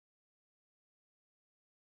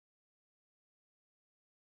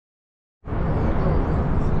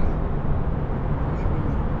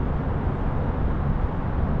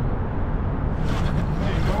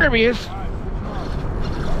There he is.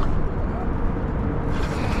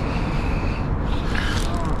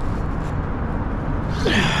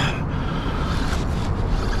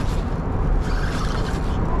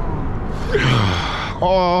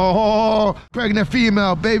 Oh, pregnant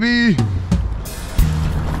female, baby.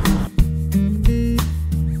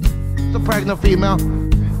 The pregnant female.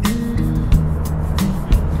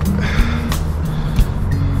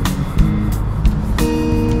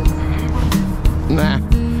 Nah,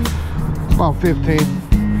 it's about 15.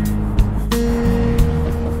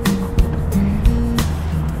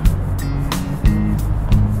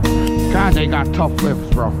 God, they got tough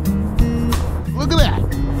lips, bro. Look at that.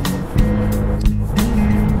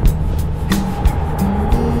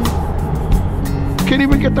 Can't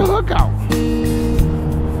even get the hook out.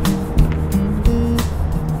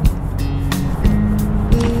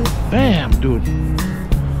 Damn, dude.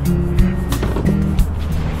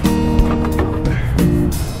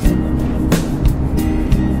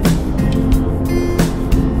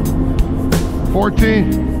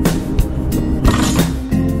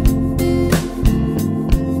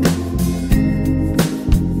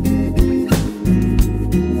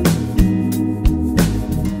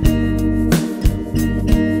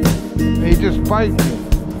 He just bite me.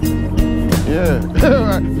 Yeah.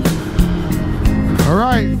 All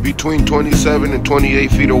right. Between 27 and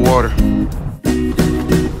 28 feet of water.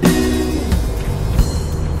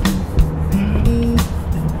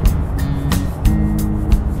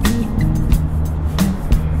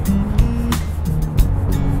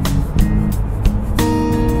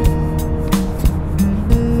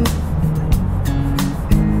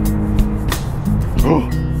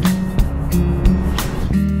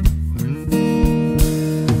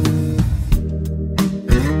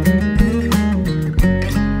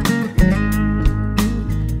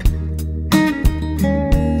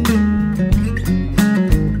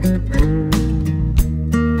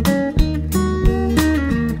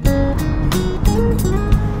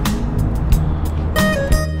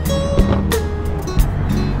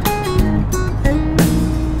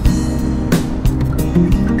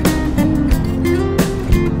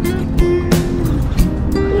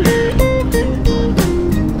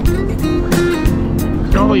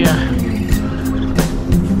 Oh yeah.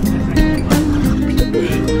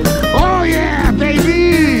 Oh yeah,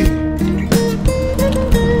 baby!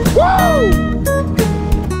 Woo!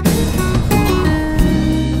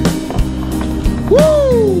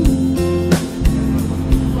 Woo!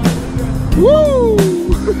 Woo!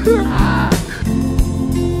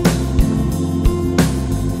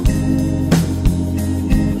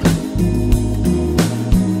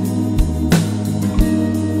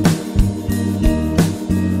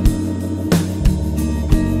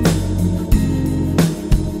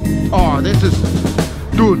 Oh, this is,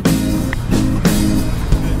 dude.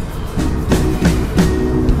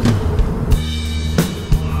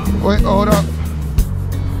 Wait, hold up.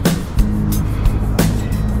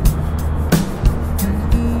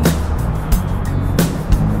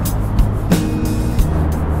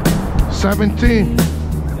 $17.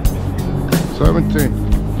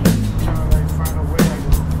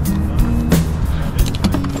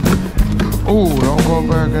 Oh, don't go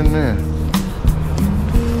back in there.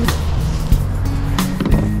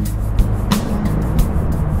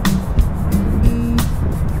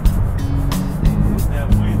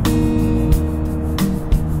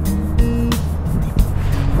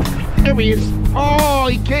 There he is. Oh,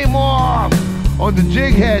 he came off on the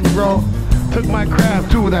jig head, bro. Took my crab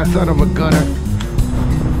too, that son of a gunner.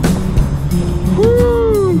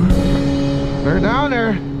 Woo! They're down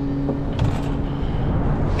there.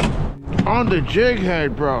 On the jig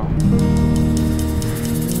head, bro.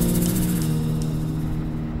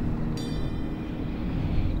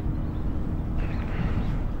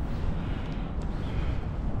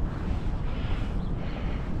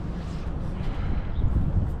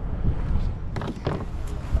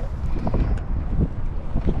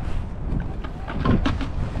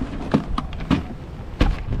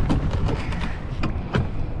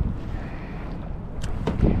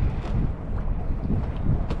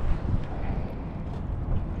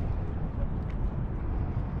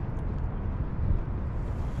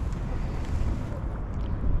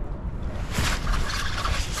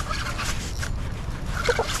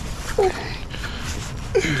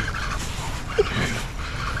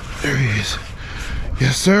 There he is.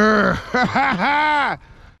 Yes, sir.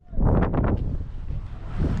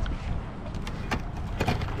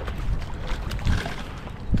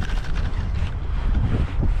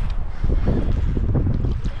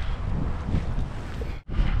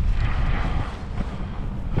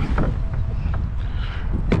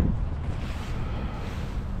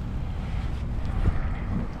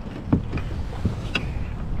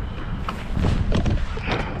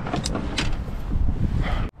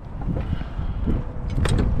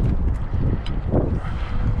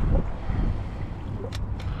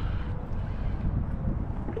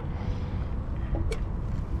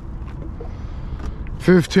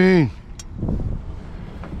 15.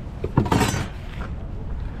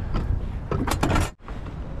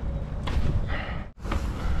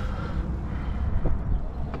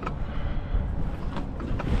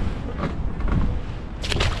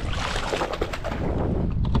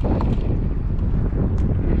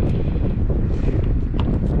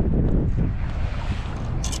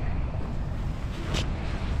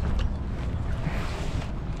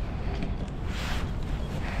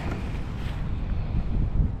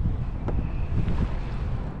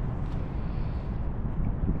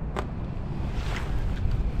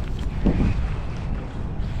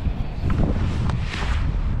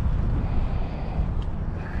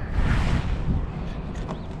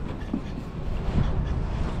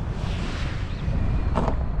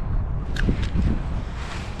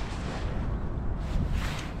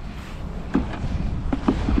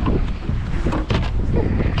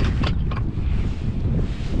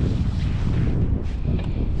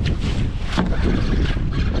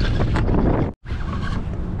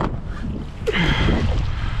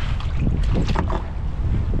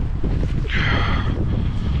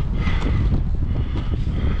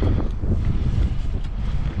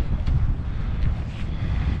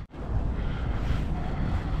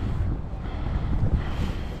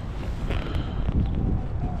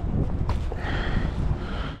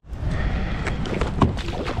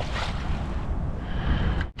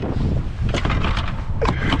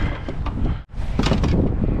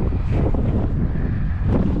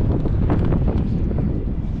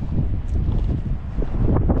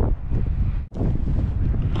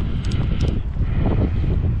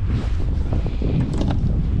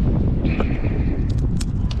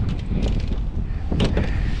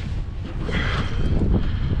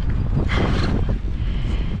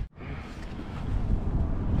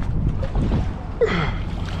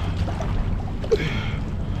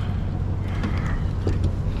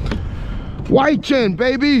 White chin,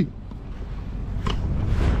 baby.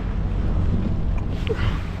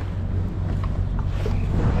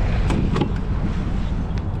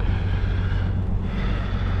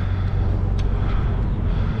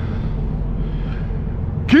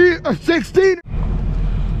 Key 16.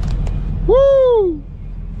 Woo!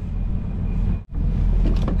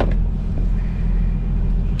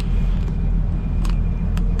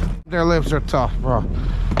 Their lips are tough, bro.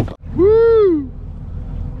 Woo!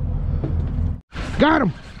 Got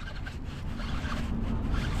him.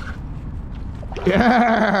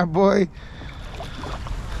 Yeah, boy.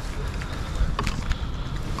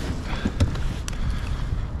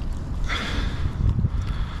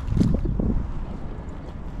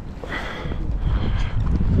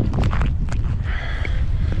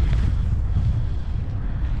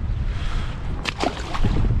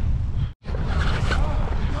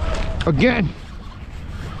 Again.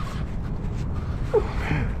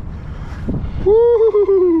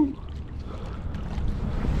 Woo!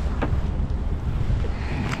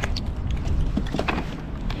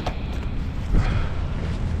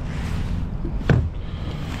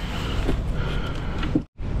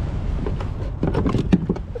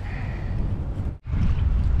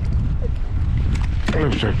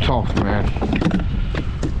 Lips are tough, man.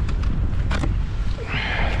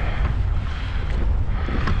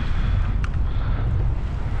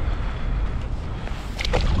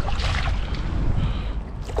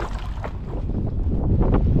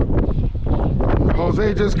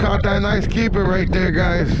 Jose just caught that nice keeper right there,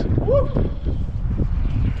 guys.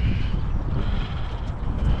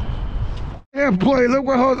 Yeah, boy, look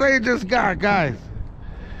what Jose just got, guys.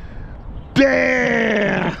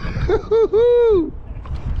 Damn!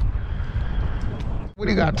 What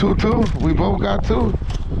do you got, two? We both got two?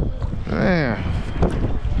 Man.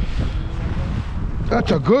 That's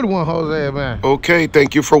a good one, Jose, man. Okay,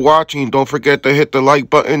 thank you for watching. Don't forget to hit the like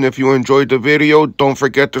button if you enjoyed the video. Don't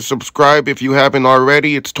forget to subscribe if you haven't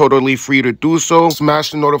already. It's totally free to do so.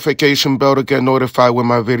 Smash the notification bell to get notified when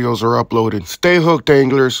my videos are uploaded. Stay hooked,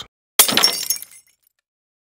 anglers.